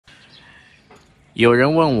有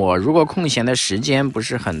人问我，如果空闲的时间不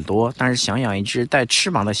是很多，但是想养一只带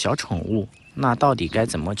翅膀的小宠物，那到底该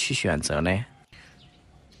怎么去选择呢？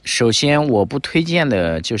首先，我不推荐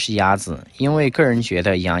的就是鸭子，因为个人觉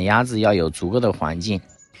得养鸭子要有足够的环境，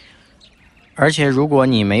而且如果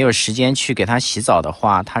你没有时间去给它洗澡的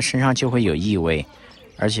话，它身上就会有异味，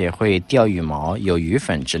而且会掉羽毛、有羽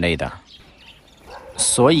粉之类的，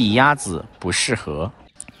所以鸭子不适合。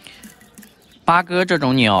八哥这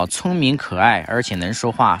种鸟聪明可爱，而且能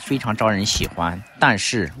说话，非常招人喜欢。但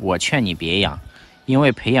是我劝你别养，因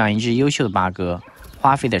为培养一只优秀的八哥，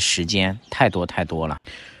花费的时间太多了。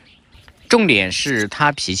重点是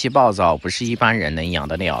它脾气暴躁，不是一般人能养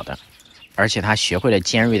得了的。而且它学会了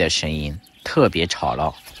尖锐的声音，特别吵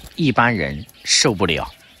闹，一般人受不了。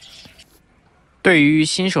对于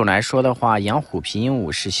新手来说的话，养虎皮鹦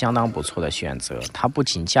鹉是相当不错的选择。它不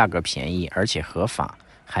仅价格便宜，而且合法。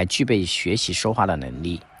还具备学习说话的能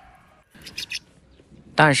力，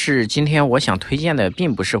但是今天我想推荐的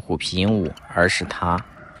并不是虎皮鹦鹉，而是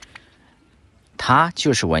它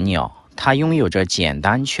就是文鸟。它拥有着简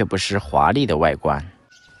单却不失华丽的外观。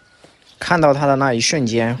看到它的那一瞬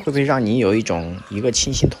间，会不会让你有一个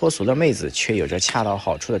清新脱俗的妹子，却有着恰到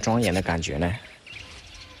好处的庄严的感觉呢？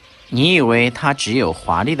你以为它只有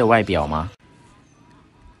华丽的外表吗？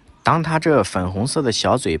当它这粉红色的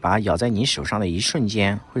小嘴巴咬在你手上的一瞬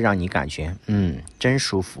间，会让你感觉真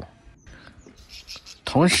舒服。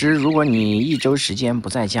同时，如果你1周时间不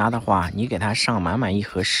在家的话，你给它上满一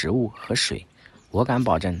盒食物和水，我敢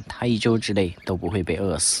保证它1周之内都不会被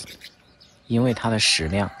饿死，因为它的食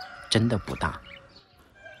量真的不大。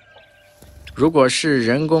如果是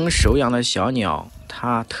人工手养的小鸟，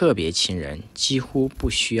它特别亲人，几乎不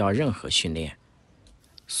需要任何训练，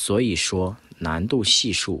所以说难度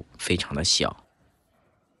系数非常的小。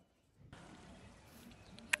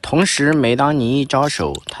同时，每当你一招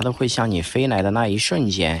手，它都会向你飞来的那一瞬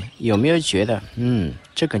间，有没有觉得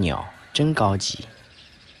这个鸟真高级？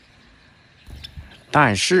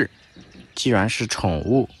但是既然是宠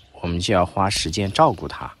物，我们就要花时间照顾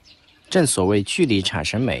它。正所谓距离产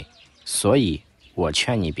生美，所以我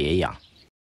劝你别养。